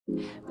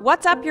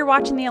What's up? You're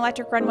watching the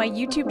Electric Runway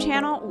YouTube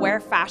channel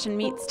where fashion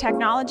meets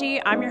technology.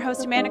 I'm your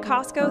host, Amanda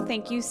Costco.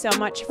 Thank you so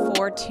much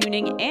for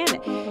tuning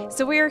in.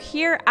 So we're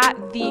here at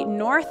the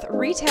North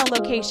retail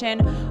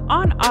location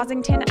on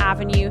Ossington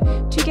Avenue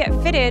to get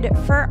fitted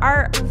for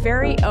our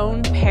very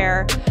own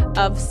pair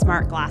of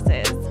smart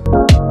glasses.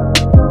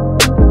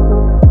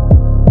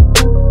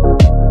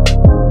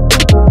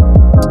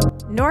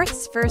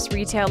 North's first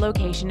retail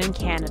location in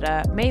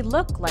Canada may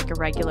look like a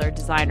regular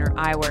designer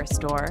eyewear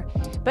store,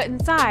 but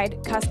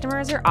inside,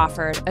 customers are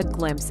offered a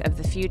glimpse of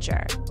the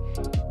future.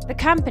 The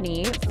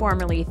company,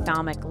 formerly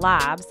Thalmic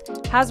Labs,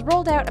 has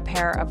rolled out a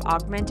pair of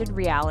augmented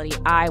reality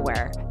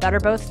eyewear that are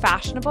both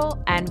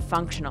fashionable and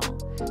functional.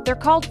 They're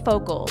called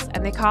Focals,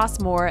 and they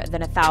cost more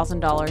than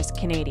 $1,000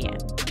 Canadian.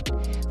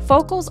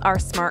 Focals are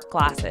smart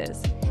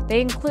glasses. They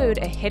include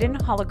a hidden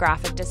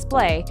holographic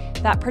display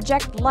that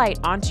projects light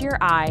onto your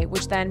eye,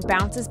 which then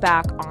bounces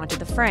back onto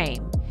the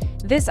frame.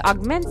 This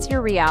augments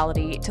your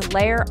reality to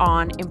layer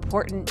on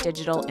important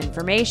digital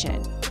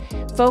information.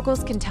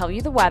 Focals can tell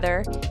you the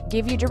weather,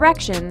 give you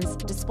directions,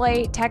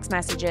 display text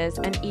messages,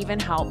 and even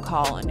help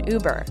call an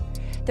Uber.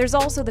 There's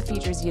also the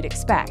features you'd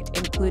expect,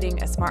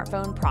 including a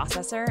smartphone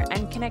processor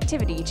and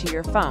connectivity to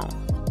your phone.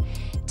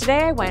 Today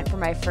I went for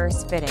my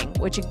first fitting,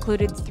 which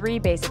included 3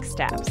 basic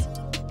steps.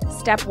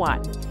 Step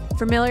 1.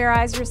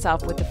 Familiarize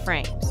yourself with the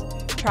frames.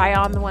 Try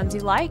on the ones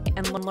you like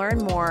and learn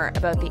more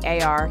about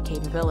the AR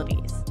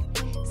capabilities.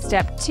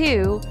 Step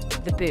 2.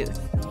 The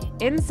booth.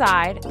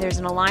 Inside, there's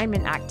an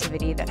alignment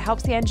activity that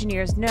helps the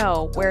engineers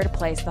know where to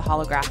place the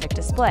holographic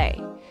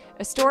display.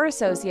 A store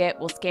associate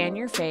will scan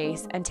your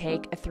face and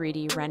take a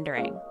 3D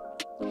rendering.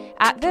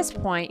 At this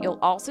point, you'll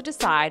also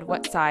decide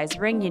what size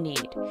ring you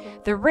need.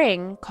 The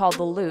ring, called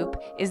the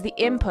loop, is the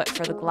input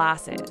for the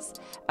glasses.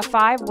 A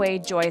 5-way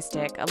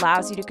joystick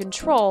allows you to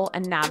control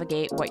and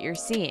navigate what you're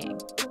seeing.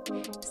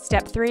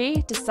 Step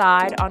 3.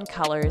 Decide on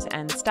colors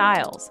and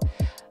styles.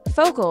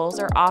 Focals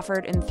are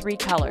offered in 3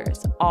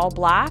 colors: all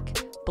black,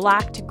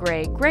 black to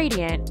gray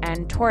gradient,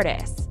 and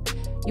tortoise.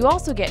 You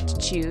also get to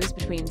choose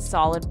between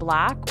solid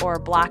black or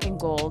black and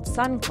gold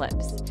sun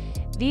clips.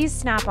 These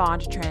snap on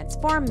to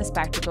transform the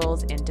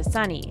spectacles into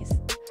sunnies.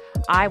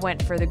 I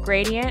went for the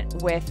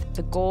gradient with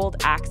the gold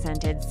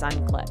accented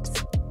sun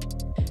clips.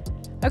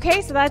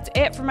 Okay, so that's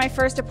it for my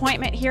first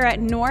appointment here at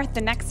North.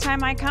 The next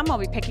time I come, I'll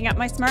be picking up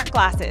my smart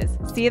glasses.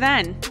 See you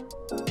then.